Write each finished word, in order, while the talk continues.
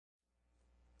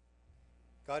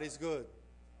God is good.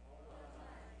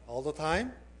 All the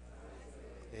time?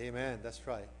 Amen. That's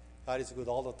right. God is good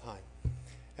all the time.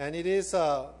 And it is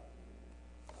a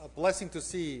blessing to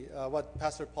see what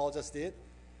Pastor Paul just did.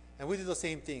 And we do the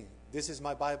same thing. This is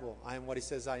my Bible. I am what it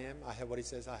says I am. I have what it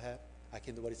says I have. I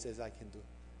can do what it says I can do.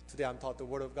 Today I'm taught the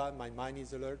Word of God. My mind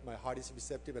is alert. My heart is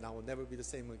receptive. And I will never be the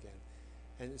same again.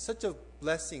 And it's such a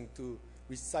blessing to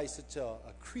recite such a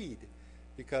creed.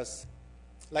 Because,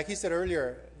 like he said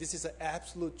earlier, this is an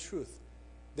absolute truth.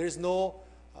 There is no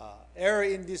error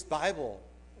in this Bible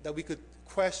that we could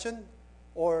question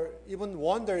or even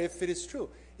wonder if it is true.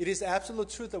 It is absolute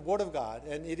truth, the Word of God,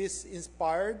 and it is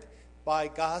inspired by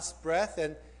God's breath,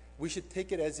 and we should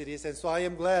take it as it is. And so I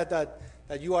am glad that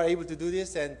you are able to do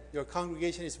this, and your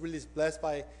congregation is really blessed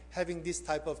by having this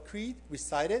type of creed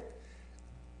recited.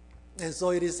 And so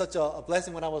it is such a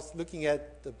blessing when I was looking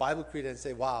at the Bible creed and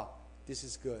say, wow, this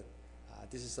is good.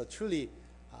 This is truly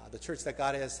the church that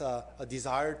God has a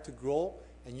desire to grow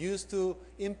and use to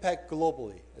impact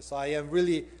globally. So I am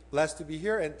really blessed to be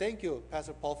here, and thank you,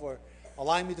 Pastor Paul, for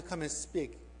allowing me to come and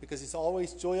speak, because it's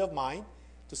always joy of mine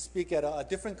to speak at a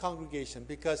different congregation,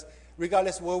 because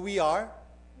regardless where we are,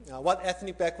 what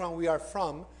ethnic background we are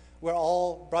from, we're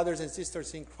all brothers and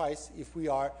sisters in Christ if we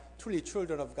are truly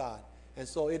children of God. And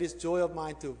so it is joy of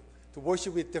mine to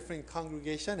worship with different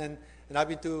congregation, and I've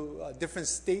been to different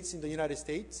states in the United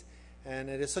States, and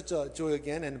it is such a joy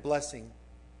again and blessing.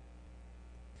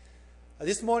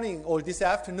 This morning or this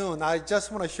afternoon, I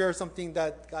just want to share something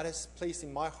that God has placed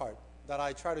in my heart that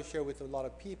I try to share with a lot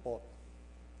of people.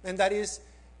 And that is,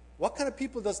 what kind of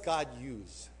people does God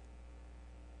use?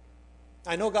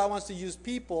 I know God wants to use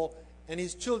people and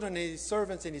His children and His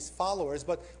servants and His followers,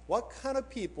 but what kind of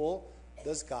people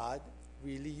does God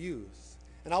really use?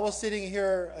 And I was sitting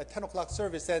here at 10 o'clock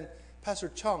service, and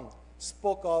Pastor Chung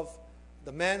spoke of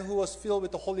the man who was filled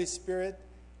with the Holy Spirit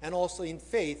and also in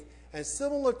faith. And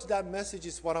similar to that message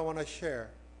is what I want to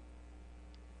share.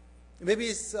 Maybe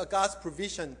it's God's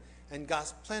provision and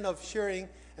God's plan of sharing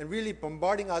and really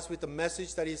bombarding us with the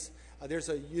message that is, there's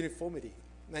a uniformity.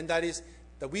 And that is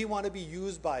that we want to be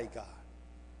used by God.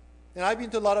 And I've been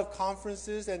to a lot of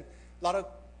conferences and a lot of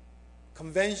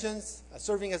conventions,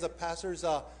 serving as a pastor's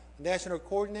national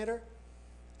coordinator.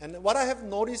 And what I have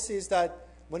noticed is that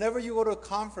whenever you go to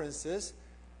conferences,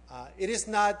 it is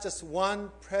not just one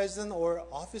president or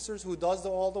officers who does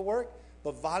all the work,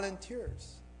 but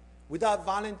volunteers. Without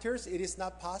volunteers, it is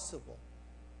not possible.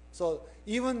 So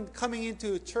even coming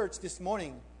into church this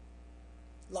morning,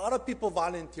 a lot of people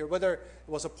volunteer, whether it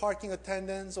was a parking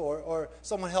attendants or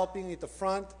someone helping at the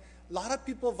front. A lot of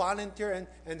people volunteer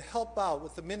and help out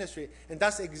with the ministry. And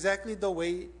that's exactly the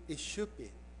way it should be.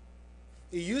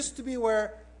 It used to be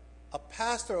where a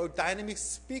pastor or dynamic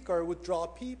speaker would draw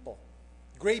people.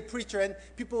 Great preacher, and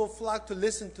people will flock to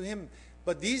listen to him.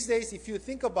 But these days, if you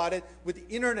think about it, with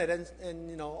the internet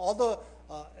and all the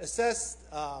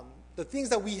the things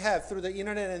that we have through the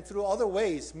internet and through other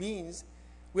ways means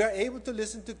we are able to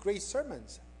listen to great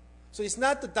sermons. So it's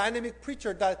not the dynamic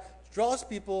preacher that draws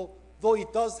people, though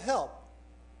it does help.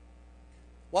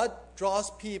 What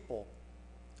draws people,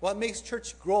 what makes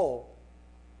church grow,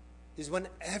 is when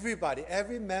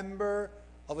every member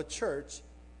of a church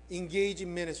engage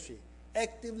in ministry.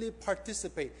 Actively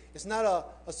participate. It's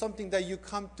not something that you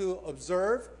come to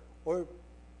observe or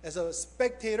as a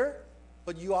spectator,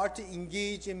 but you are to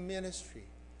engage in ministry.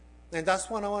 And that's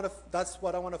what I want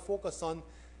to focus on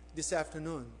this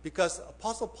afternoon, because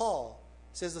Apostle Paul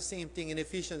says the same thing in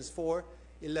Ephesians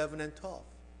 4:11 and 12.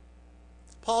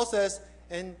 Paul says,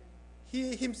 and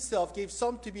he himself gave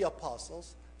some to be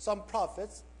apostles, some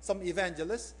prophets, some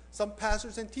evangelists, some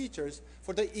pastors and teachers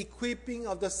for the equipping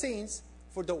of the saints,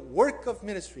 for the work of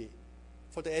ministry,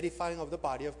 for the edifying of the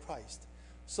body of Christ.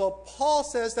 So Paul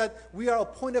says that we are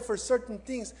appointed for certain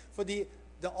things for the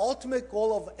ultimate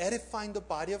goal of edifying the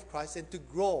body of Christ and to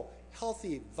grow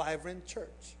healthy, vibrant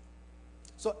church.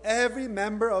 So every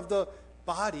member of the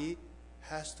body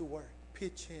has to work,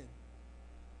 pitch in,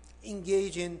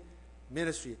 engage in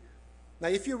ministry. Now,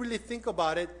 if you really think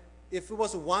about it, if it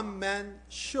was a one-man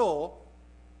show,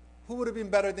 who would have been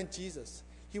better than Jesus?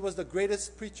 He was the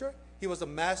greatest preacher. He was a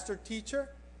master teacher.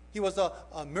 He was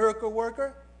a miracle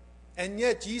worker. And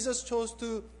yet Jesus chose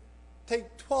to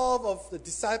take 12 of the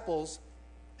disciples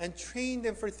and train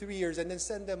them for 3 years and then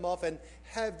send them off and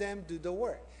have them do the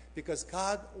work. Because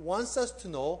God wants us to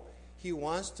know He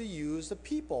wants to use the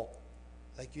people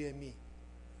like you and me.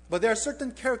 But there are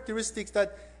certain characteristics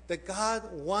that God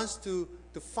wants to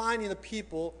find in the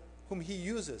people whom He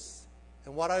uses.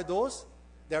 And what are those?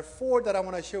 There are 4 that I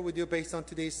want to share with you based on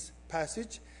today's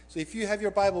passage. So if you have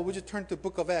your Bible, would you turn to the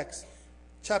book of Acts,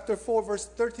 chapter 4, verse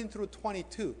 13 through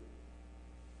 22.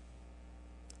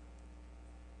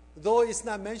 Though it's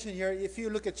not mentioned here, if you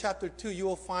look at chapter 2, you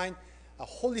will find a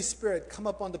Holy Spirit come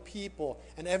upon the people,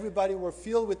 and everybody were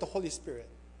filled with the Holy Spirit.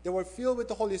 They were filled with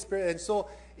the Holy Spirit, and so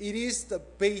it is the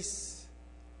base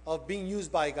of being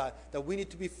used by God, that we need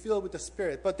to be filled with the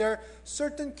Spirit. But there are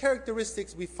certain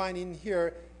characteristics we find in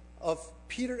here of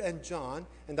Peter and John,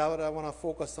 and that's what I want to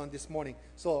focus on this morning.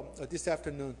 So this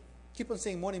afternoon. Keep on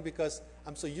saying morning because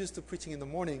I'm so used to preaching in the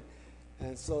morning,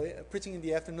 and so preaching in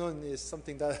the afternoon is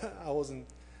something that I wasn't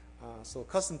so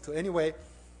accustomed to. Anyway,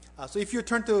 so if you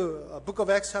turn to book of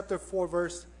Acts chapter 4,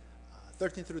 verse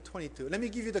 13 through 22, let me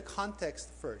give you the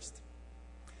context first.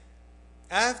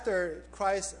 After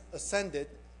Christ ascended,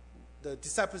 the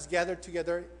disciples gathered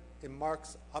together in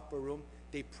Mark's upper room.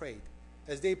 They prayed.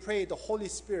 As they prayed, the Holy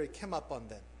Spirit came upon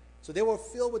them. So they were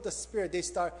filled with the Spirit. They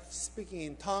start speaking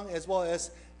in tongue as well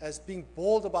as being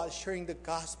bold about sharing the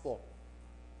gospel.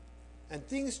 And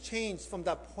things changed from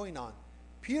that point on.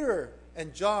 Peter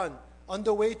and John on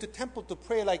their way to temple to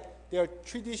pray like their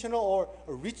traditional or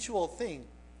a ritual thing.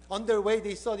 On their way,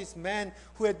 they saw this man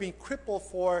who had been crippled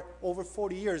for over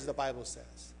 40 years, the Bible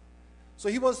says. So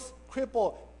he was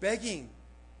crippled, begging.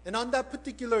 And on that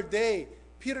particular day,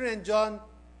 Peter and John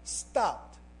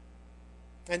stopped.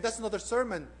 And that's another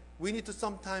sermon. We need to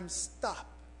sometimes stop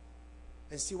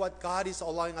and see what God is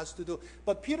allowing us to do.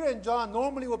 But Peter and John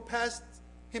normally would pass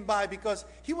him by because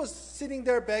he was sitting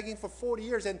there begging for 40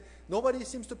 years and nobody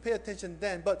seems to pay attention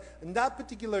then. But on that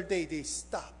particular day, they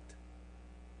stopped.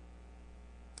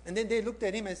 And then they looked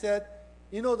at him and said,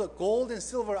 you know, the gold and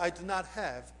silver I do not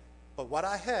have, but what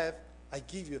I have, I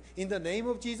give you. In the name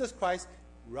of Jesus Christ,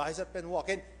 rise up and walk.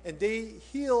 And they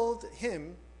healed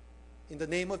him in the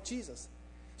name of Jesus.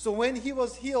 So when he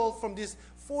was healed from this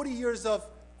 40 years of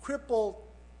crippled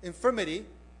infirmity,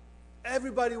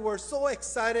 everybody were so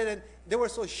excited and they were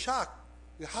so shocked.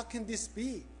 How can this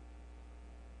be?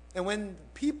 And when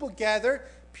people gathered,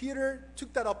 Peter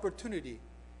took that opportunity.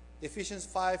 Ephesians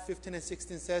 5:15 and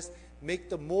 16 says, make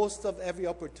the most of every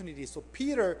opportunity. So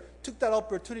Peter took that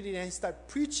opportunity and he started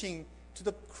preaching to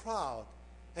the crowd.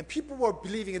 And people were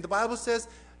believing. And the Bible says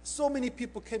so many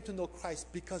people came to know Christ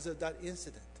because of that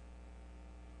incident.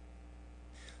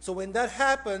 So when that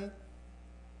happened,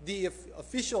 the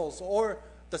officials or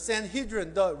the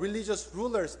Sanhedrin, the religious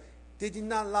rulers, they did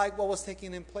not like what was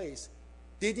taking in place.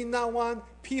 They did not want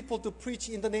people to preach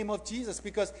in the name of Jesus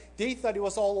because they thought it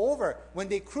was all over. When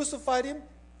they crucified him,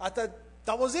 I thought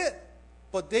that was it.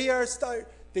 But they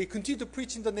continued to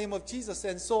preach in the name of Jesus.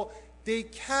 And so they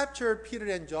captured Peter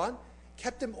and John,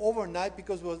 kept them overnight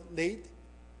because it was late.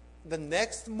 The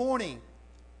next morning,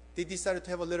 they decided to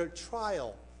have a little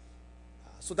trial.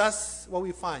 So that's what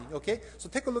we find, okay? So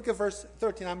take a look at verse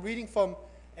 13. I'm reading from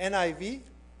NIV.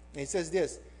 And it says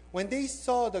this. When they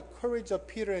saw the courage of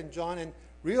Peter and John and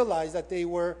realized that they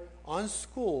were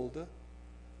unschooled,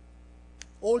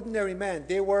 ordinary men,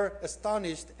 they were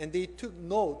astonished and they took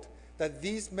note that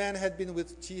these men had been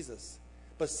with Jesus.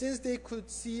 But since they could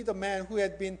see the man who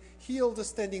had been healed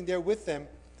standing there with them,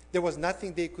 there was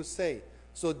nothing they could say.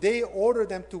 So they ordered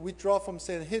them to withdraw from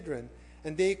Sanhedrin,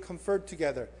 and they conferred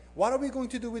together. What are we going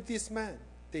to do with this man?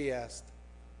 They asked.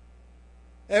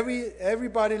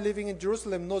 Everybody living in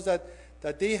Jerusalem knows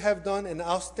that they have done an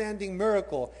outstanding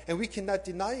miracle, and we cannot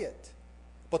deny it.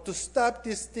 But to stop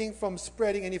this thing from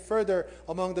spreading any further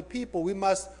among the people, we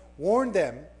must warn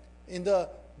them. In the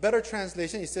better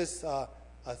translation, it says a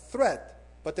threat,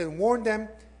 but then warn them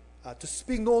to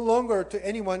speak no longer to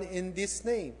anyone in this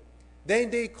name.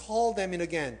 Then they called them in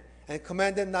again and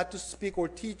commanded them not to speak or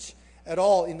teach at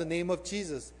all in the name of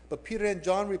Jesus. But Peter and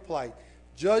John replied,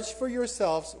 judge for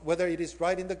yourselves whether it is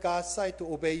right in the God's sight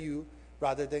to obey you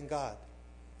rather than God.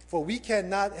 For we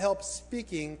cannot help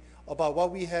speaking about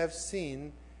what we have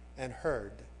seen and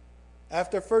heard.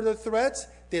 After further threats,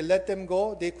 they let them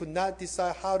go. They could not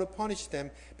decide how to punish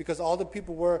them because all the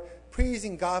people were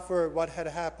praising God for what had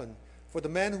happened. For the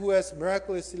man who was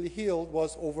miraculously healed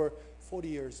was over 40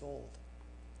 years old.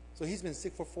 So he's been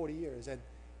sick for 40 years and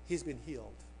he's been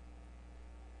healed.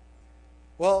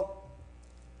 Well,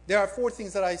 there are 4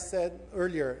 things that I said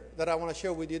earlier that I want to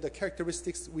share with you, the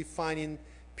characteristics we find in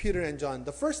Peter and John.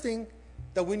 The first thing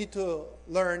that we need to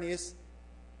learn is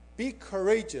be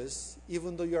courageous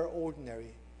even though you are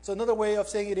ordinary. So another way of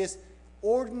saying it is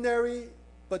ordinary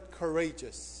but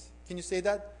courageous. Can you say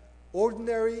that?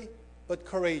 Ordinary but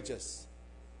courageous.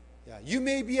 Yeah, you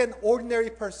may be an ordinary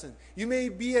person. You may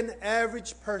be an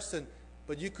average person,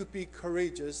 but you could be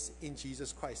courageous in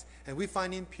Jesus Christ. And we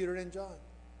find in Peter and John.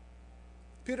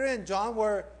 Peter and John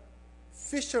were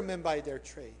fishermen by their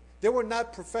trade. They were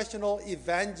not professional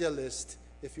evangelists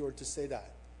if you were to say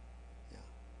that. Yeah.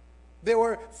 They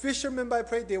were fishermen by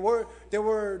trade. They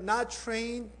were not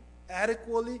trained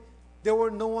adequately. They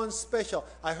were no one special.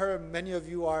 I heard many of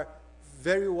you are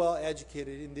very well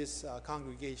educated in this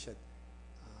congregation.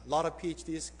 A lot of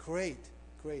PhDs. Great.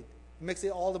 It makes it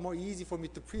all the more easy for me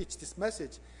to preach this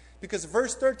message. Because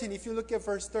verse 13, if you look at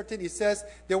verse 13, it says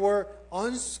they were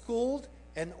unschooled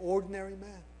and ordinary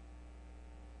men.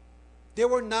 They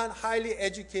were not highly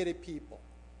educated people.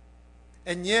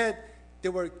 And yet, they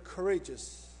were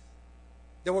courageous.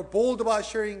 They were bold about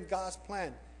sharing God's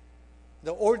plan.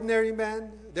 The ordinary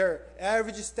man, their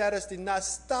average status did not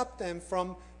stop them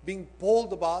from being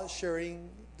bold about sharing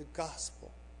the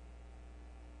gospel.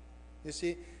 You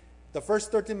see, the verse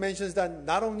 13 mentions that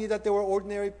not only that they were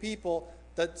ordinary people,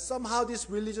 that somehow these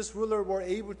religious rulers were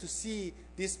able to see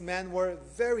these men were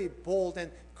very bold and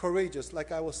courageous,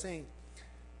 like I was saying.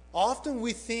 Often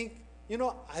we think,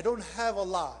 I don't have a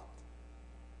lot,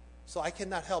 so I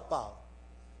cannot help out.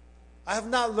 I have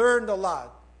not learned a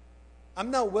lot.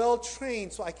 I'm not well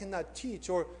trained, so I cannot teach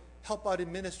or help out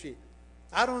in ministry.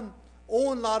 I don't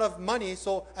own a lot of money,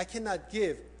 so I cannot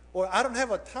give. Or I don't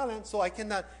have a talent, so I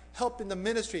cannot help in the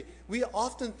ministry. We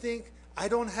often think, I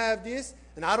don't have this,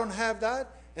 and I don't have that,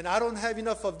 and I don't have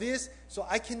enough of this, so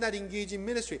I cannot engage in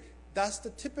ministry. That's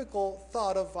the typical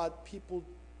thought of what people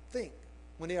think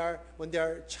when they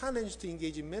are challenged to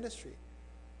engage in ministry.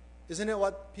 Isn't it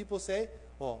what people say?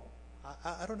 Well,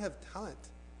 I don't have talent.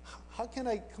 How can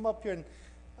I come up here and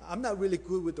I'm not really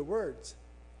good with the words.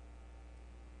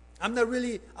 I'm not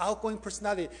really outgoing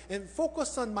personality. And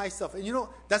focus on myself. And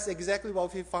that's exactly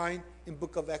what we find in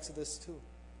book of Exodus too.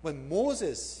 When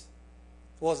Moses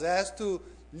was asked to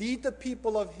lead the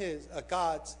people of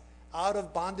God's out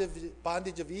of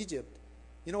bondage of Egypt,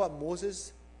 you know what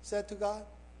Moses said to God?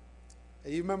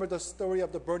 You remember the story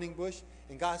of the burning bush?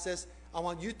 And God says, I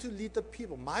want you to lead the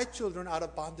people, my children, out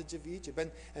of bondage of Egypt.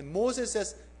 And Moses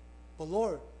says, but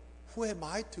Lord, who am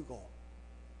I to go?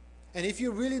 And if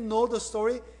you really know the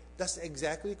story, that's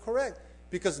exactly correct.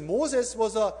 Because Moses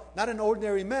was not an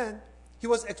ordinary man. He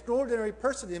was an extraordinary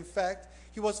person. In fact,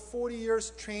 he was 40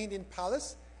 years trained in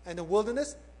palace and the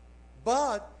wilderness,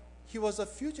 but he was a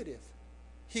fugitive.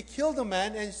 He killed a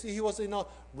man and he was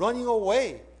running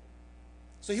away.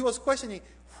 So he was questioning,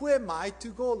 who am I to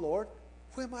go, Lord?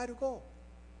 Who am I to go?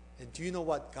 And do you know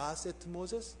what God said to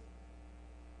Moses?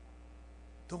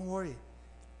 Don't worry,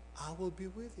 I will be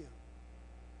with you.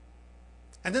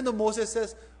 And then Moses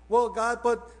says, well, God,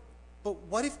 but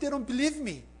what if they don't believe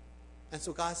me? And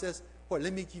so God says, well,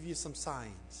 let me give you some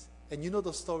signs. And you know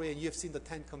the story, and you have seen the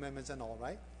 10 Commandments and all,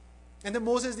 right? And then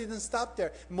Moses didn't stop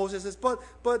there. Moses says, but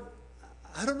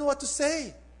I don't know what to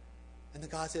say. And then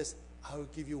God says, I will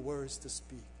give you words to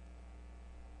speak.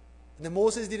 And then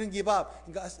Moses didn't give up.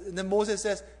 And then Moses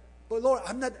says, but Lord,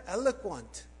 I'm not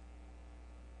eloquent.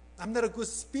 I'm not a good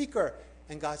speaker.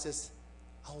 And God says,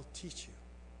 I will teach you.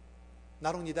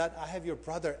 Not only that, I have your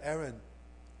brother Aaron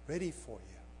ready for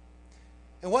you.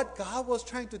 And what God was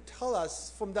trying to tell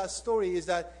us from that story is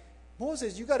that,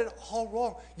 Moses, you got it all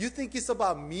wrong. You think it's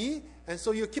about me, and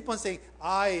so you keep on saying,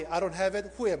 I don't have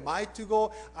it. Who am I to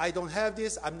go? I don't have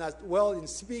this. I'm not well in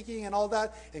speaking and all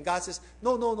that. And God says,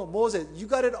 no, Moses, you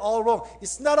got it all wrong.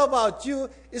 It's not about you.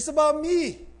 It's about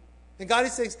me. And God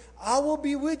is saying, I will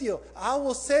be with you. I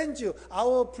will send you. I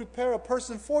will prepare a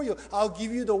person for you. I'll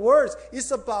give you the words. It's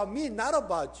about me, not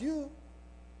about you.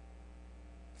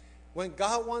 When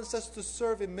God wants us to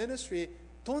serve in ministry,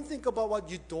 don't think about what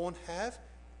you don't have.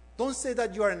 Don't say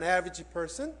that you are an average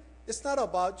person. It's not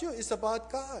about you. It's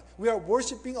about God. We are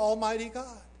worshiping Almighty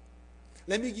God.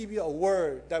 Let me give you a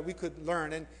word that we could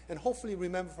learn and hopefully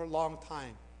remember for a long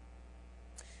time.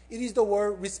 It is the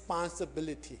word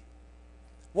responsibility.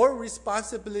 Word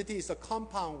responsibility is a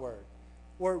compound word.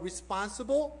 Word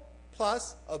responsible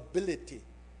plus ability.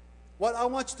 What I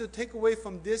want you to take away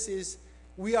from this is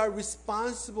we are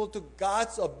responsible to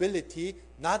God's ability,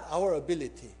 not our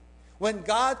ability. When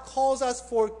God calls us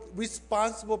for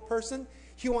responsible person,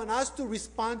 He wants us to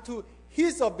respond to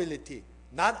His ability,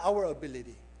 not our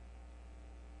ability.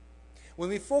 When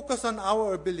we focus on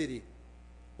our ability,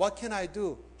 what can I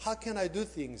do? How can I do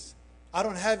things? I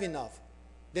don't have enough.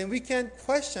 Then we can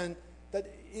question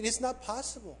that it is not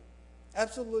possible.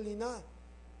 Absolutely not.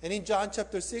 And in John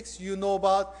chapter 6, you know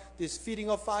about this feeding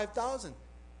of 5,000.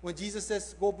 When Jesus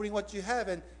says, go bring what you have,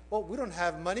 and we don't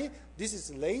have money. This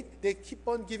is late. They keep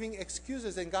on giving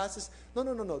excuses. And God says,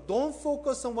 no. Don't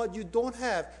focus on what you don't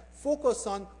have. Focus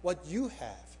on what you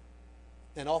have.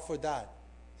 And offer that.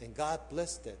 And God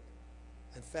blessed it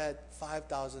and fed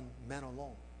 5,000 men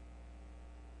alone.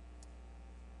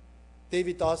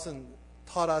 David Dawson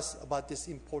taught us about these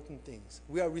important things.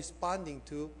 We are responding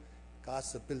to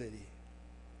God's ability.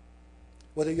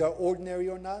 Whether you are ordinary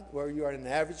or not, whether you are an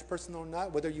average person or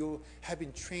not, whether you have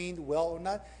been trained well or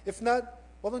not. If not,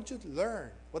 why don't you learn?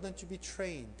 Why don't you be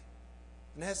trained?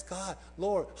 And ask God,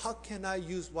 Lord, how can I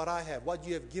use what I have, what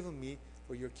you have given me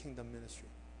for your kingdom ministry?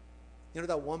 You know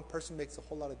that one person makes a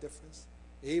whole lot of difference?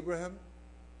 Abraham,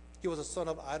 he was a son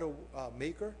of idol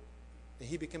maker, and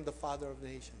he became the father of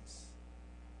nations.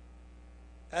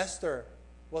 Esther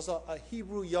was a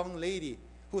Hebrew young lady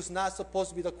who's not supposed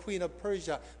to be the queen of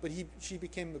Persia, but she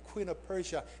became the queen of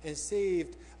Persia and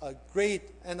saved a great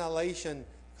annihilation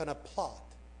kind of plot.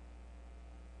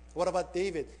 What about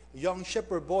David, a young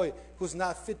shepherd boy who's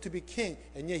not fit to be king,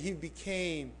 and yet he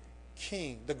became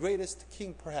king, the greatest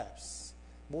king perhaps,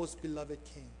 most beloved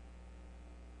king.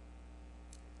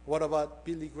 What about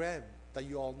Billy Graham that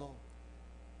you all know?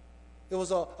 It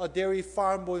was a dairy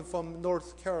farm boy from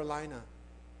North Carolina,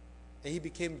 and he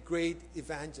became great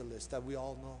evangelist that we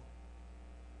all know.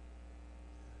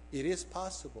 It is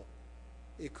possible.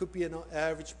 It could be an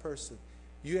average person.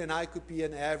 You and I could be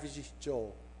an average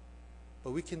Joe.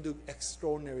 But we can do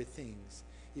extraordinary things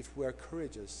if we are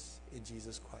courageous in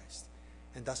Jesus Christ.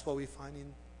 And that's what we find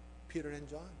in Peter and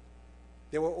John.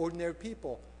 They were ordinary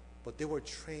people, but they were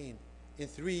trained. In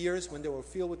 3 years, when they were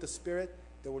filled with the Spirit,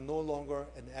 they were no longer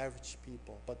an average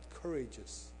people, but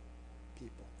courageous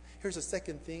people. Here's the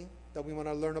second thing that we want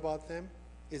to learn about them,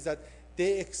 is that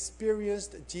they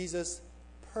experienced Jesus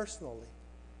personally.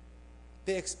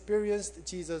 They experienced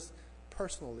Jesus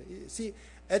personally. See,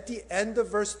 at the end of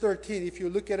verse 13, if you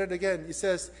look at it again, it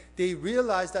says, they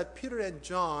realized that Peter and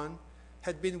John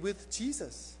had been with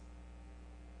Jesus.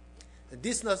 And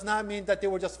this does not mean that they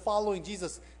were just following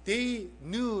Jesus. They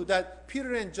knew that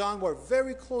Peter and John were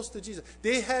very close to Jesus.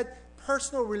 They had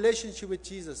personal relationship with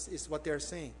Jesus, is what they're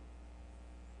saying.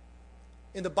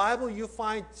 In the Bible, you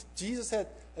find Jesus had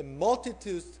a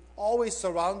multitude always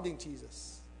surrounding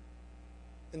Jesus.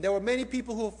 And there were many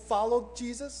people who followed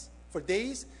Jesus for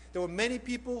days. There were many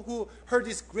people who heard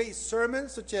these great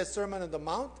sermons, such as Sermon on the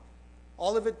Mount,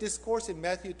 Olivet Discourse in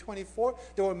Matthew 24.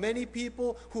 There were many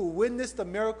people who witnessed the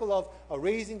miracle of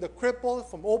raising the crippled,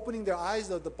 from opening their eyes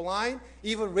of the blind,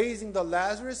 even raising the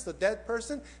Lazarus, the dead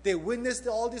person. They witnessed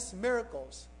all these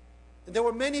miracles. And there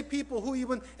were many people who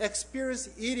even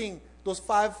experienced eating those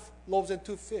 5 loaves and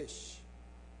 2 fish.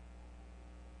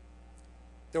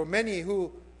 There were many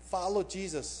who followed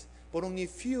Jesus, but only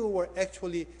few were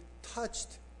actually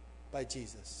touched by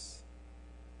Jesus.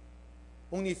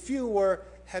 Only few were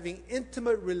having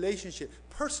intimate relationship,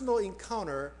 personal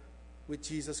encounter with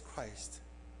Jesus Christ.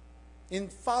 In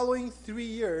following 3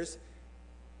 years,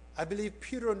 I believe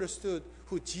Peter understood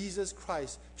who Jesus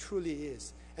Christ truly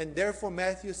is. And therefore,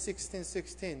 Matthew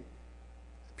 16:16,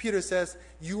 Peter says,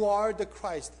 "You are the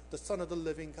Christ, the Son of the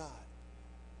living God."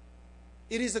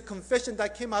 It is a confession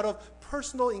that came out of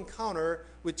personal encounter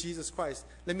with Jesus Christ.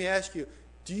 Let me ask you,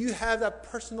 do you have that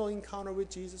personal encounter with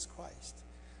Jesus Christ?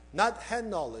 Not head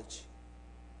knowledge.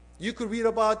 You could read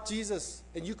about Jesus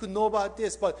and you could know about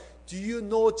this, but do you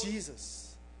know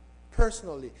Jesus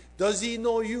personally? Does he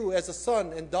know you as a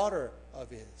son and daughter of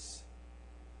his?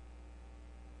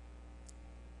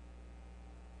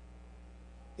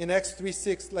 In Acts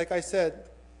 3:6, like I said,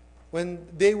 when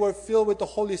they were filled with the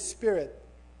Holy Spirit,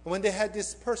 and when they had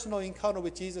this personal encounter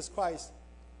with Jesus Christ,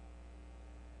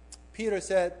 Peter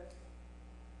said,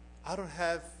 "I don't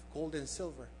have gold and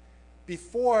silver.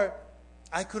 Before,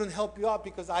 I couldn't help you out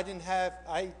because I don't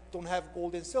have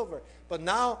gold and silver. But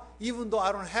now, even though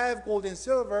I don't have gold and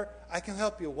silver, I can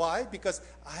help you." Why? Because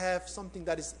I have something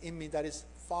that is in me that is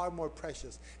far more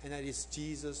precious, and that is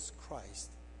Jesus Christ.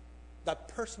 That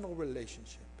personal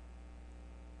relationship.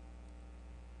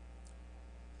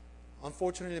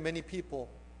 Unfortunately, many people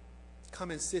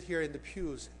come and sit here in the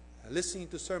pews, listening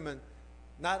to sermon,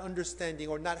 not understanding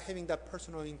or not having that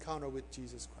personal encounter with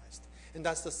Jesus Christ. And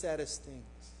that's the saddest thing.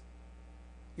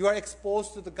 You are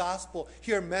exposed to the gospel,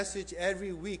 hear a message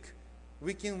every week,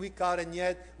 week in, week out, and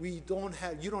yet you don't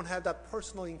have that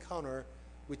personal encounter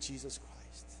with Jesus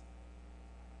Christ.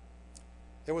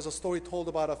 There was a story told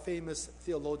about a famous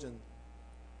theologian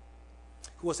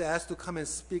who was asked to come and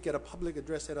speak at a public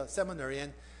address at a seminary,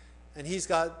 and he's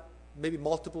got maybe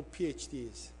multiple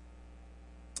PhDs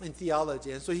in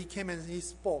theology. And so he came and he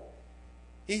spoke.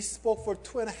 He spoke for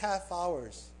 2.5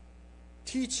 hours,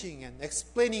 teaching and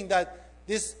explaining that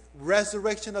this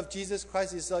resurrection of Jesus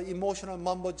Christ is an emotional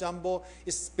mumbo-jumbo.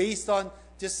 It's based on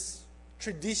this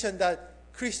tradition that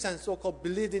Christians so-called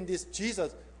believed in this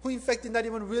Jesus, who in fact did not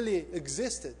even really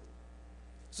existed.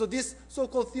 So this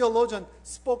so-called theologian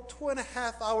spoke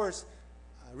 2.5 hours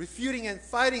refuting and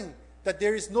fighting that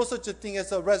there is no such a thing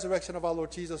as a resurrection of our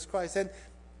Lord Jesus Christ. And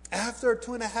after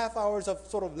 2.5 hours of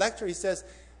sort of lecture, he says,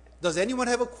 does anyone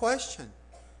have a question?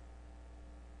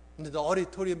 And the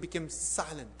auditorium became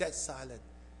silent, dead silent.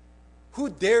 Who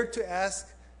dared to ask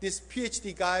this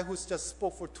PhD guy who's just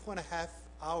spoke for 2.5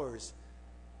 hours?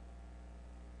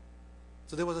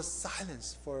 So there was a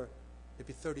silence for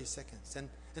maybe 30 seconds.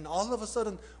 And all of a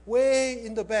sudden, way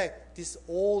in the back, this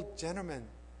old gentleman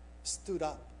stood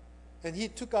up. And he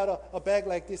took out a bag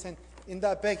like this, and in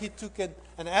that bag he took an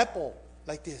apple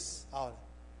like this out.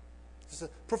 He said,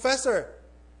 Professor,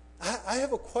 I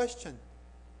have a question.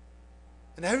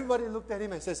 And everybody looked at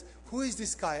him and says, who is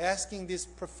this guy asking this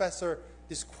professor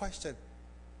this question?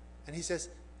 And he says,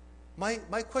 my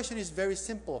question is very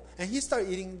simple. And he started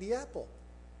eating the apple.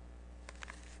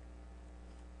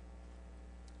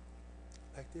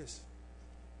 Like this.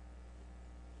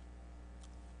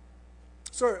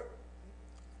 Sir,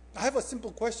 I have a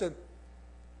simple question.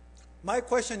 My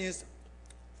question is,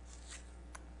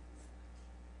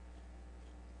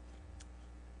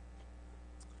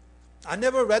 I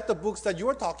never read the books that you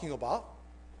are talking about.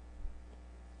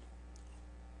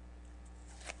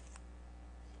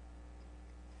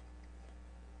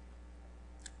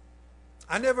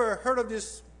 I never heard of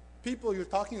these people you're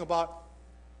talking about,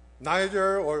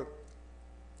 Niger or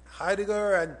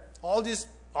Heidegger and all these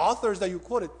authors that you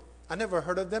quoted. I never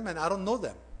heard of them and I don't know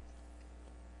them.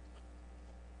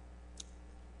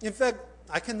 In fact,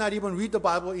 I cannot even read the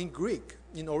Bible in Greek,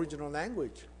 in original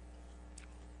language.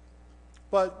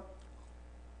 But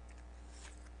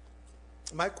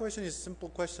my question is a simple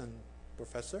question,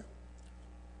 Professor.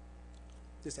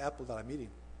 This apple that I'm eating,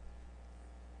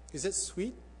 is it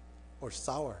sweet or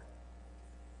sour?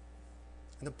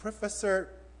 And the professor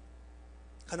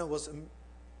was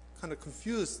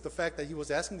confused the fact that he was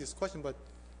asking this question, but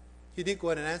he did go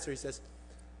ahead and answer. He says,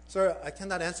 Sir, I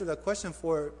cannot answer that question,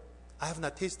 for I have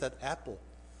not tasted that apple.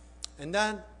 And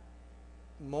that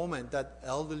moment, that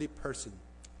elderly person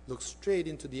looked straight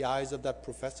into the eyes of that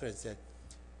professor and said,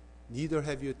 neither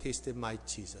have you tasted my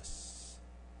Jesus.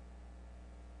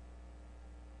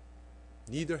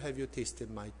 Neither have you tasted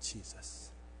my Jesus.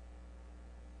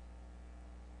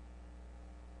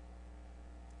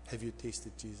 Have you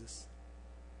tasted Jesus?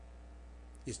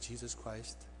 Is Jesus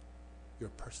Christ your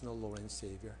personal Lord and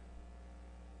Savior?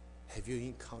 Have you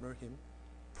encountered Him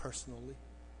personally?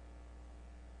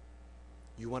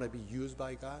 You want to be used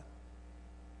by God?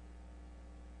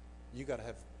 You got to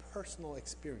have personal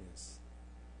experience.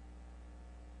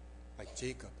 Like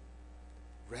Jacob,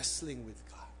 wrestling with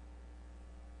God.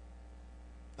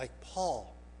 Like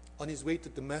Paul, on his way to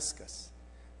Damascus.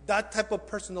 That type of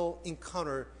personal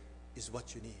encounter is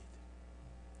what you need.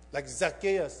 Like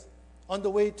Zacchaeus, on the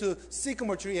way to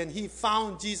Sycamore Tree, and he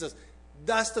found Jesus.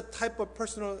 That's the type of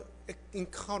personal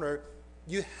encounter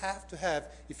you have to have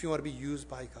if you want to be used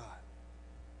by God.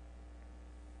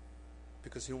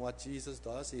 Because you know what Jesus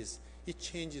does is He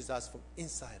changes us from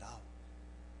inside out.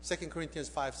 2 Corinthians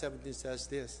 5:17 says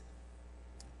this,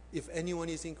 if anyone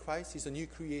is in Christ, he's a new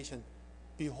creation.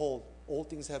 Behold, all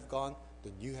things have gone,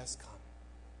 the new has come.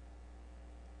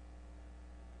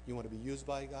 You want to be used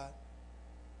by God?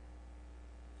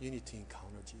 You need to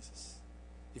encounter Jesus.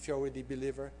 If you're already a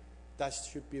believer, that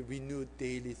should be renewed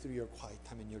daily through your quiet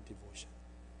time and your devotion.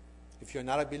 If you're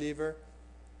not a believer,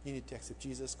 you need to accept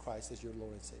Jesus Christ as your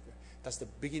Lord and Savior. That's the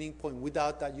beginning point.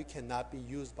 Without that, you cannot be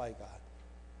used by God.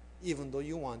 Even though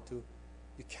you want to,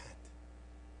 you can't.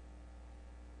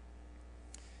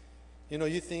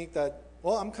 You think that,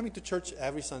 well, I'm coming to church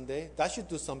every Sunday. That should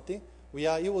do something. Well,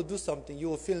 yeah, you will do something. You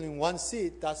will fill in one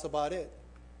seat. That's about it.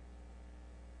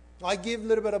 I give a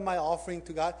little bit of my offering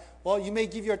to God. Well, you may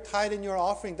give your tithe and your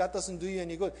offering. That doesn't do you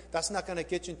any good. That's not going to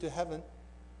get you into heaven.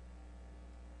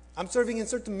 I'm serving in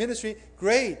certain ministry.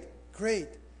 Great.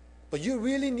 But you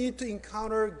really need to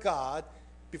encounter God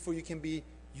before you can be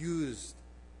used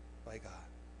by God.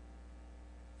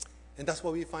 And that's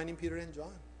what we find in Peter and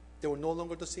John. They were no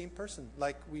longer the same person,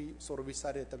 like we sort of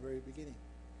recited at the very beginning.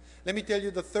 Let me tell you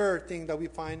the third thing that we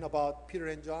find about Peter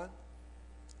and John.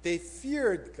 They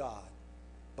feared God,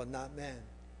 but not man.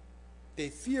 They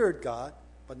feared God,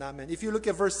 but not man. If you look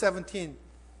at verse 17,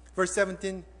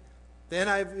 the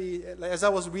NIV, as I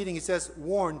was reading, it says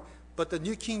warn, but the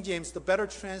New King James, the better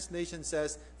translation,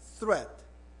 says threat.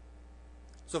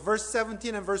 So verse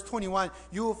 17 and verse 21,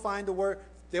 you will find the word,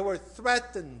 they were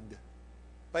threatened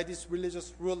by these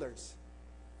religious rulers.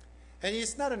 And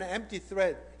it's not an empty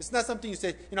threat. It's not something you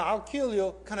say, I'll kill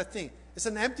you kind of thing. It's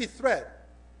an empty threat.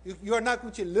 You are not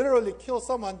going to literally kill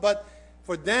someone, but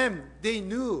for them, they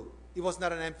knew it was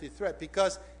not an empty threat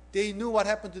because they knew what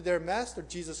happened to their master,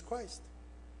 Jesus Christ.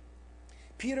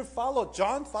 Peter followed.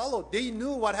 John followed. They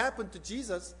knew what happened to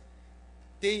Jesus.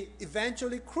 They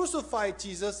eventually crucified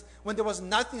Jesus when there was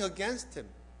nothing against him.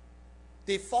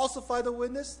 They falsified the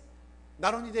witness.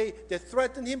 Not only they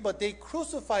threatened him, but they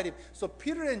crucified him. So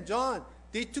Peter and John,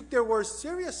 they took their words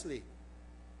seriously.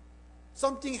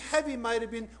 Something heavy might have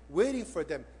been waiting for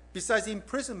them besides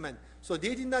imprisonment. So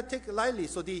they did not take it lightly.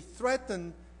 So they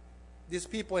threatened these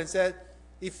people and said,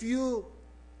 if you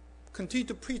continue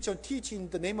to preach or teach in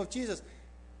the name of Jesus,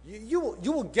 you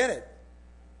will get it.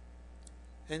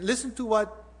 And listen to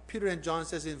what Peter and John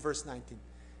says in verse 19.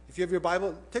 If you have your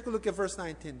Bible, take a look at verse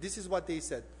 19. This is what they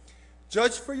said.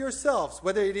 Judge for yourselves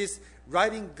whether it is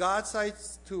right in God's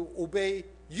eyes to obey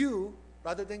you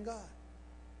rather than God.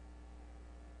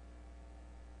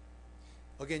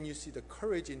 Again, you see the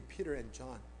courage in Peter and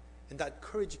John. And that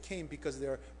courage came because of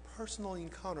their personal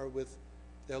encounter with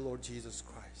their Lord Jesus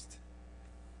Christ.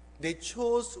 They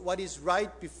chose what is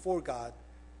right before God,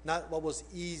 not what was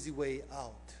easy way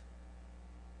out.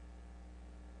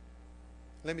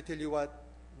 Let me tell you what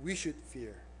we should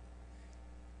fear.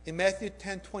 In Matthew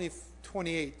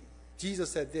 10:28,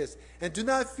 Jesus said this, and do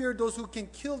not fear those who can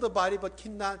kill the body but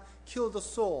cannot kill the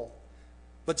soul.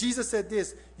 But Jesus said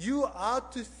this, you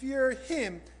ought to fear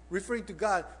him, referring to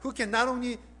God, who can not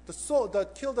only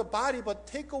kill the body but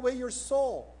take away your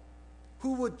soul,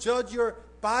 who would judge your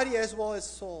body as well as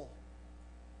soul.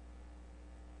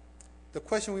 The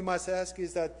question we must ask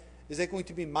is that, is it going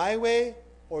to be my way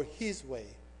or his way?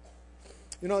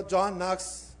 You know, John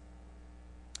Knox,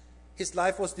 his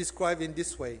life was described in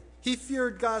this way. He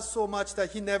feared God so much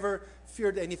that he never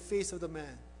feared any face of the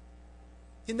man.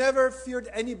 He never feared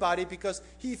anybody because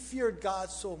he feared God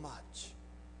so much.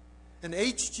 And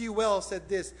H.G. Wells said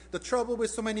this, the trouble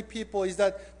with so many people is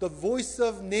that the voice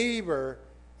of neighbor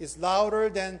is louder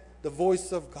than the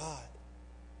voice of God.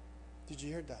 Did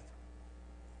you hear that?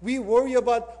 We worry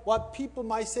about what people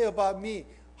might say about me.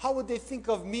 How would they think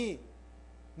of me?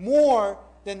 More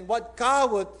than what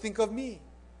God would think of me.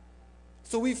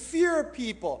 So we fear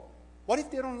people. What if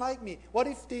they don't like me? What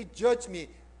if they judge me?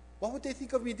 What would they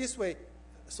think of me this way?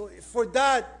 So for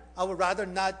that, I would rather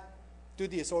not do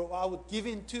this, or I would give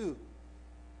in to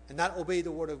and not obey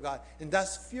the word of God. And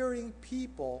that's fearing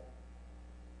people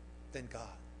than God.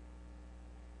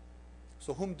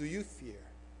 So whom do you fear?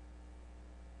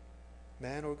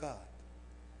 Man or God?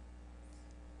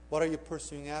 What are you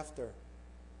pursuing after?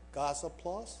 God's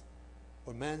applause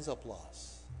or man's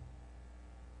applause?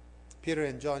 Peter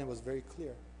and John, it was very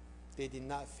clear. They did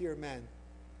not fear man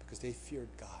because they feared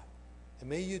God. And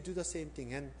may you do the same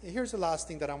thing. And here's the last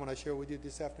thing that I want to share with you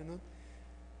this afternoon.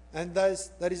 And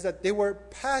that is that they were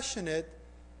passionate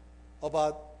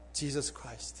about Jesus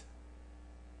Christ.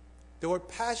 They were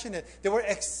passionate. They were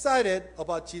excited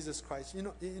about Jesus Christ.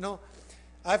 You know,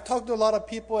 I've talked to a lot of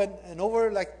people, and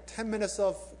over like 10 minutes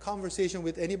of conversation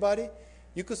with anybody,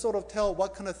 you could sort of tell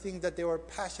what kind of thing that they were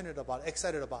passionate about,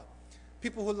 excited about.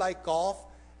 People who like golf,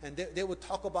 and they would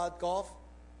talk about golf.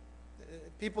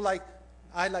 People like,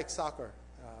 I like soccer.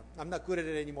 I'm not good at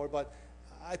it anymore, but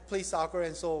I play soccer,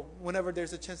 and so whenever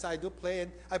there's a chance I do play,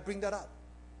 and I bring that up.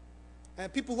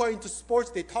 And people who are into sports,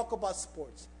 they talk about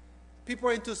sports. People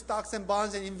are into stocks and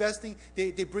bonds and investing,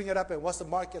 they bring it up, and what's the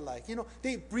market like? You know,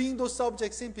 they bring those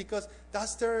subjects in because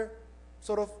that's their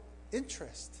sort of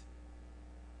interest.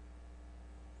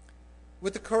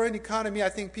 With the current economy, I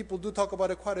think people do talk about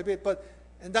it quite a bit,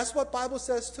 and that's what Bible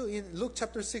says too in Luke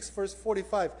chapter 6, verse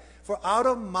 45. For out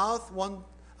of mouth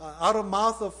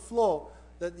of flow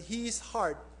that his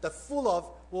heart, that full of,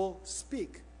 will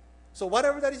speak. So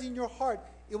whatever that is in your heart,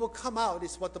 it will come out,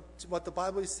 is what the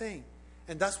Bible is saying.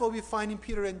 And that's what we find in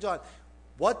Peter and John.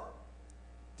 What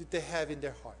did they have in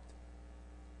their heart?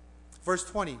 Verse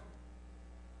 20.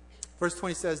 Verse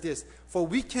 20 says this, for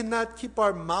we cannot keep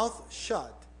our mouth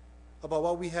shut about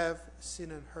what we have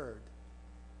seen and heard.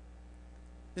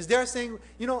 Is they're saying,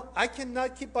 I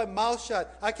cannot keep my mouth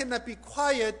shut. I cannot be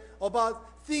quiet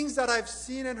about things that I've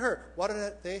seen and heard. What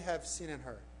did they have seen and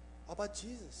heard? About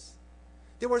Jesus.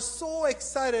 They were so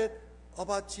excited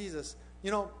about Jesus.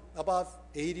 About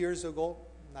 8 years ago,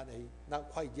 not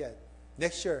quite yet.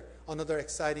 Next year, another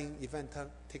exciting event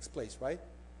takes place, right?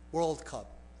 World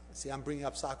Cup. See, I'm bringing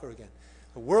up soccer again.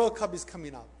 The World Cup is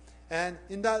coming up. And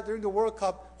during the World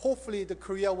Cup, hopefully the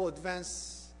Korea will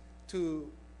advance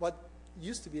to what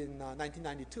used to be in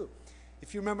 1992.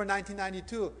 If you remember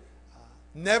 1992,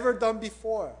 never done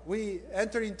before. We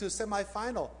entered into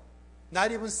semifinal,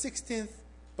 not even 16th,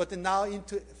 but then now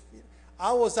into.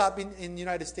 I was up in the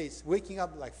United States, waking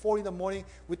up like 4 in the morning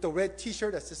with the red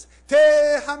T-shirt that says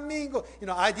대한민국.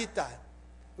 I did that.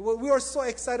 We were so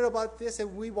excited about this,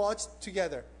 and we watched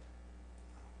together.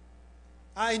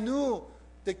 I knew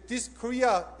that this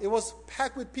Korea, it was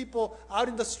packed with people out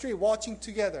in the street watching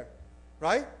together,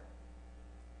 right?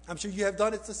 I'm sure you have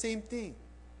done it the same thing.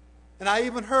 And I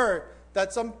even heard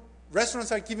that some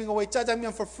restaurants are giving away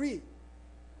jjajangmyeon for free.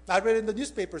 I read in the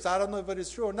newspapers. I don't know if it is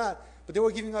true or not, but they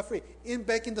were giving out free.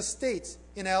 Back in the States,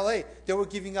 in LA, they were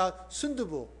giving out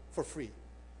sundubu for free.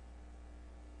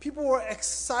 People were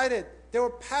excited. They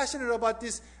were passionate about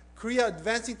this Korea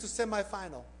advancing to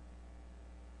semifinal.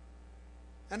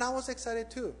 And I was excited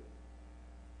too.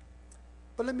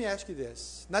 But let me ask you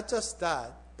this. Not just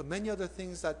that, but many other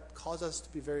things that cause us to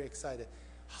be very excited.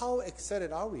 How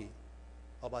excited are we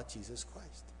about Jesus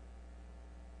Christ?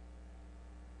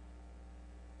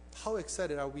 How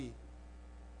excited are we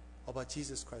about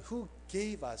Jesus Christ, who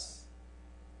gave us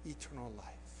eternal life,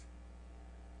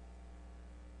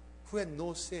 who had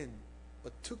no sin,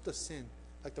 but took the sin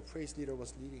like the praise leader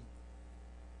was leading.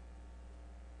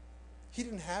 He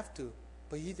didn't have to,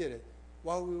 but he did it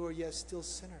while we were yet still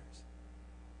sinners.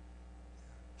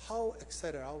 How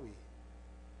excited are we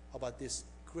about this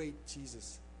great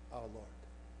Jesus, our Lord?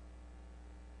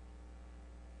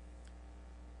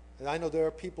 And I know there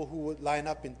are people who would line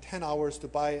up in 10 hours to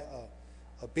buy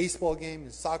a baseball game,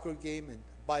 a soccer game, and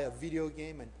buy a video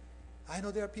game. And I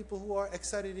know there are people who are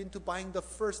excited into buying the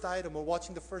first item or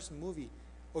watching the first movie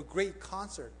or great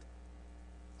concert.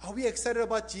 Are we excited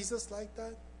about Jesus like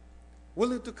that?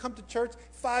 Willing to come to church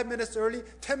 5 minutes early,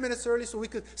 10 minutes early, so we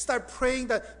could start praying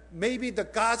that maybe the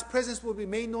God's presence will be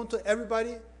made known to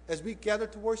everybody as we gather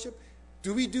to worship?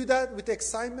 Do we do that with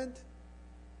excitement?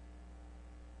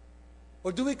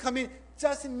 Or do we come in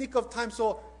just in nick of time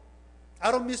so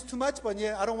I don't miss too much, but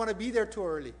yeah, I don't want to be there too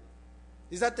early?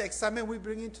 Is that the excitement we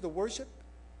bring into the worship?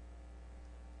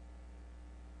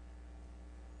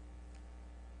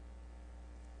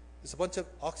 It's a bunch of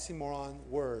oxymoron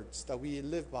words that we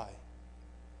live by.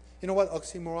 You know what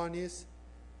oxymoron is?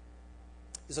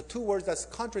 It's a two words that's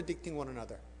contradicting one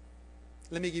another.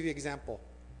 Let me give you an example.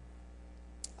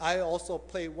 I also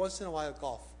play once in a while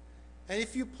golf. And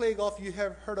if you play golf, you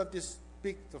have heard of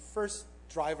the first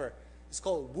driver. It's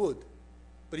called wood.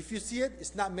 But if you see it,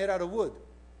 it's not made out of wood.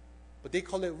 But they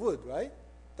call it wood, right?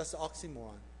 That's the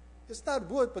oxymoron. It's not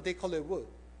wood, but they call it wood.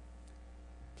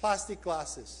 Plastic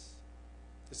glasses.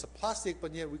 It's a plastic,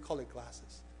 but yet we call it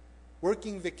glasses.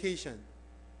 Working vacation.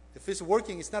 If it's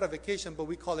working, it's not a vacation, but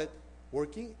we call it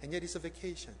working, and yet it's a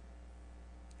vacation.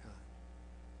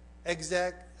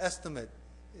 Exact estimate.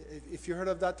 If you heard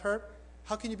of that term,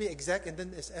 how can you be exact and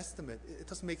then it's estimate? It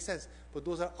doesn't make sense. But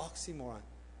those are oxymoron.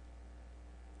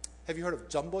 Have you heard of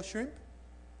jumbo shrimp?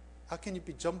 How can you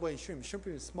be jumbo and shrimp? Shrimp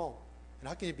is small. And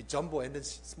how can you be jumbo and then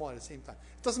small at the same time?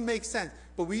 It doesn't make sense.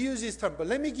 But we use this term. But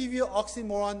let me give you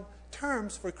oxymoron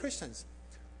terms for Christians.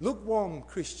 Lukewarm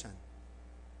Christian.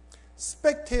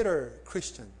 Spectator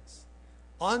Christians.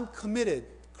 Uncommitted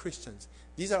Christians.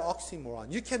 These are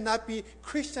oxymoron. You cannot be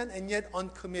Christian and yet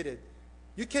uncommitted.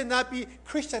 You cannot be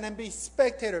Christian and be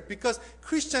spectator, because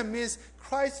Christian means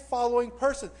Christ-following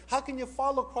person. How can you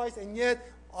follow Christ and yet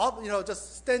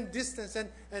just stand distance and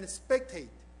spectate?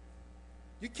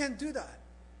 You can't do that.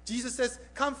 Jesus says,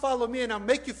 come follow me and I'll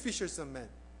make you fishers of men.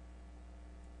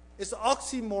 It's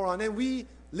oxymoron, and we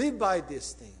live by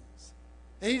these things.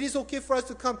 And it is okay for us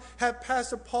to come have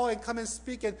Pastor Paul and come and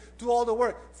speak and do all the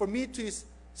work. For me to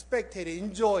spectate,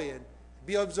 enjoy, and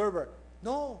be an observer.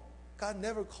 No, God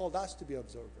never called us to be an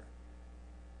observer.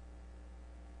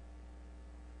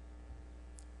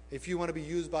 If you want to be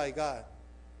used by God,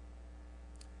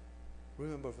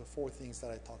 remember the 4 things that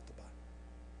I talked about.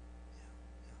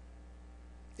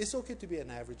 It's okay to be an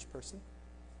average person,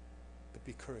 but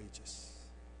be courageous.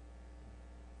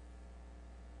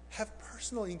 Have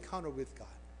personal encounter with God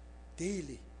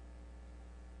daily.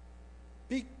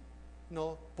 Be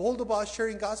bold about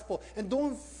sharing gospel, and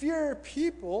don't fear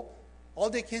people. All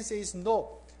they can say is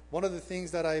no. One of the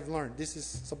things that I've learned, this is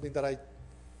something that I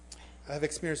have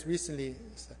experienced recently.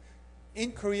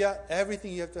 In Korea,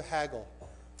 everything you have to haggle,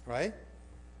 right?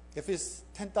 If it's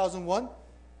 10,000 won,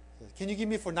 can you give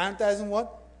me for 9,000 won?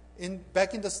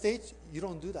 Back in the States, you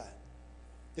don't do that.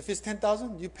 If it's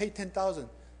 10,000, you pay 10,000.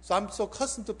 So I'm so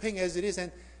accustomed to paying as it is,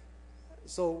 and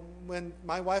so when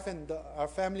my wife and our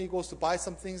family goes to buy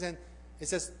some things, and it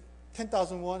says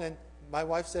 10,000 won, and my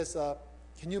wife says,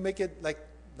 can you make it like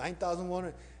 9,000 won?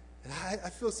 And I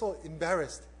feel so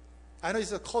embarrassed. I know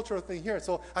it's a cultural thing here,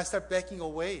 so I start backing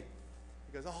away.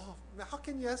 Because, how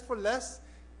can you ask for less?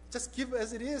 Just give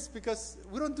as it is, because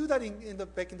we don't do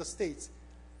that back in the States.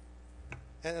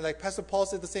 And like Pastor Paul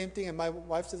said the same thing, and my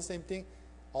wife said the same thing.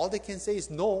 All they can say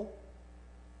is no.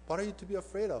 What are you to be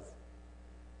afraid of?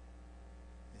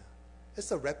 Yeah.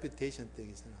 It's a reputation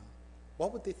thing, isn't it?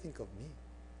 what would they think of me?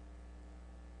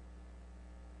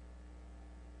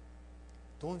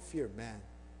 Don't fear man,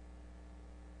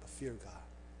 but fear God.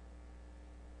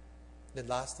 The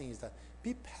last thing is that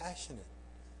be passionate.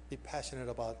 Be passionate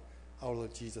about our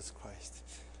Lord Jesus Christ.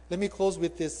 Let me close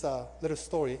with this little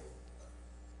story.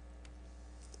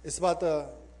 It's about a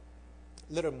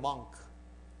little monk.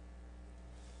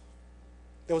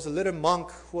 There was a little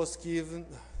monk who was given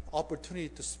opportunity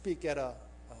to speak at a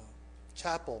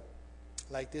chapel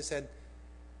like this, and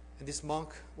this monk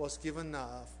was given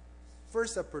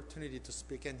first opportunity to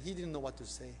speak, and he didn't know what to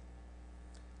say.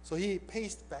 So he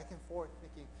paced back and forth,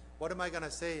 thinking, what am I going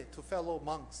to say to fellow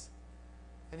monks?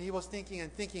 And he was thinking,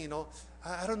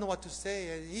 I don't know what to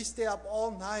say. And he stayed up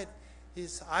all night.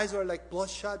 His eyes were like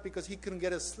bloodshot because he couldn't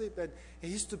get a sleep. And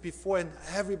he stood before, and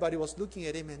everybody was looking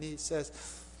at him, and he says,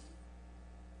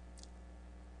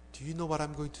 do you know what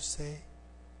I'm going to say?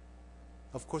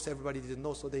 Of course, everybody didn't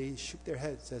know, so they shook their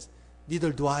heads, says,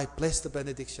 neither do I. Bless the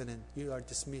benediction, and you are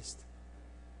dismissed.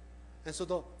 And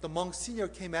so the monk senior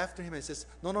came after him and says,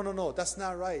 no, that's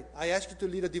not right. I asked you to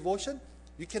lead a devotion.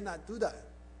 You cannot do that.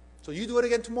 So you do it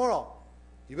again tomorrow.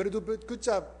 You better do a good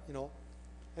job,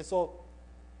 And so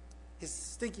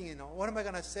he's thinking, what am I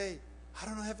going to say? I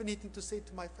don't have anything to say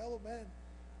to my fellow man.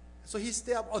 So he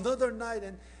stayed up another night,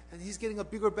 and he's getting a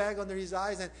bigger bag under his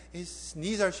eyes, and his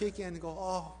knees are shaking, and go,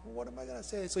 oh, what am I going to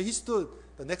say? So he stood.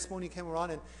 The next morning came around,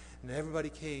 and everybody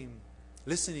came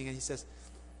listening, and he says,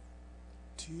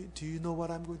 do you know what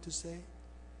I'm going to say?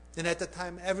 And at the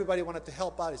time, everybody wanted to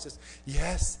help out. He says,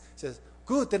 yes. He says,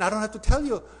 good, then I don't have to tell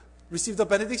you. Receive the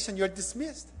benediction, you're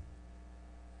dismissed.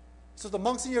 So the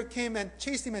monk senior came and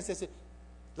chased him and says,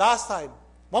 last time,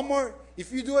 one more,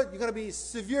 if you do it, you're going to be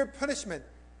severe punishment.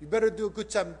 You better do a good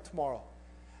job tomorrow.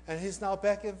 And he's now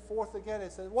back and forth again.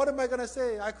 And said, what am I going to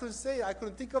say? I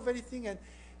couldn't think of anything. And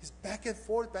he's back and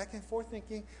forth,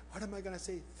 thinking, what am I going to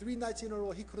say? 3 nights in a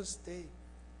row, he couldn't stay.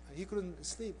 He couldn't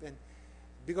sleep. And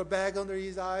bigger bag under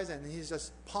his eyes, and he's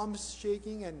just palms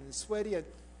shaking and sweaty. And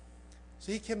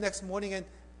so he came next morning, and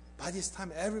by this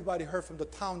time, everybody heard from the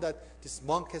town that this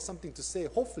monk has something to say,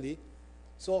 hopefully.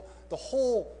 So the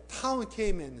whole town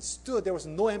came and stood. There was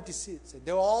no empty seats. And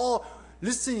they were all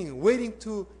listening, waiting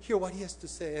to hear what he has to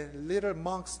say. And little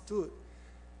monk stood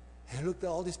and looked at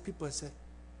all these people and said,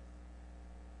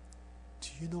 do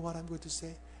you know what I'm going to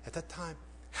say? At that time,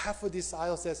 half of this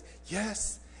aisle says,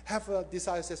 yes. Half of this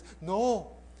aisle says,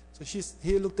 no. So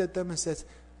he looked at them and says,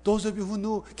 those of you who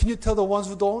knew, can you tell the ones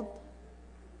who don't?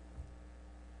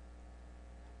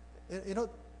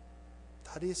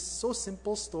 That is so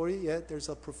simple story, yet there's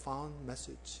a profound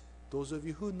message. Those of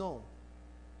you who know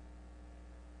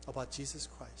about Jesus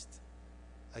Christ,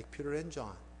 like Peter and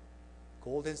John,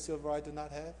 gold and silver I do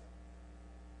not have,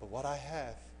 but what I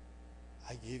have,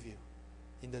 I give you.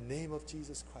 In the name of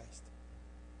Jesus Christ,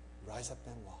 rise up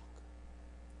and walk.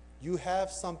 You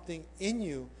have something in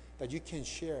you that you can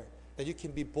share, that you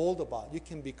can be bold about, you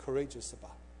can be courageous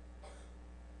about.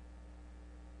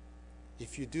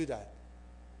 If you do that,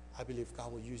 I believe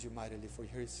God will use you mightily for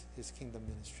His kingdom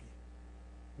ministry.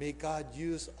 May God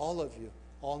use all of you,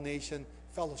 All Nation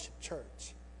Fellowship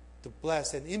Church, to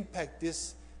bless and impact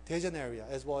this Daejeon area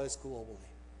as well as globally.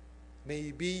 May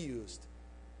you be used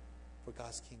for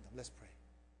God's kingdom. Let's pray.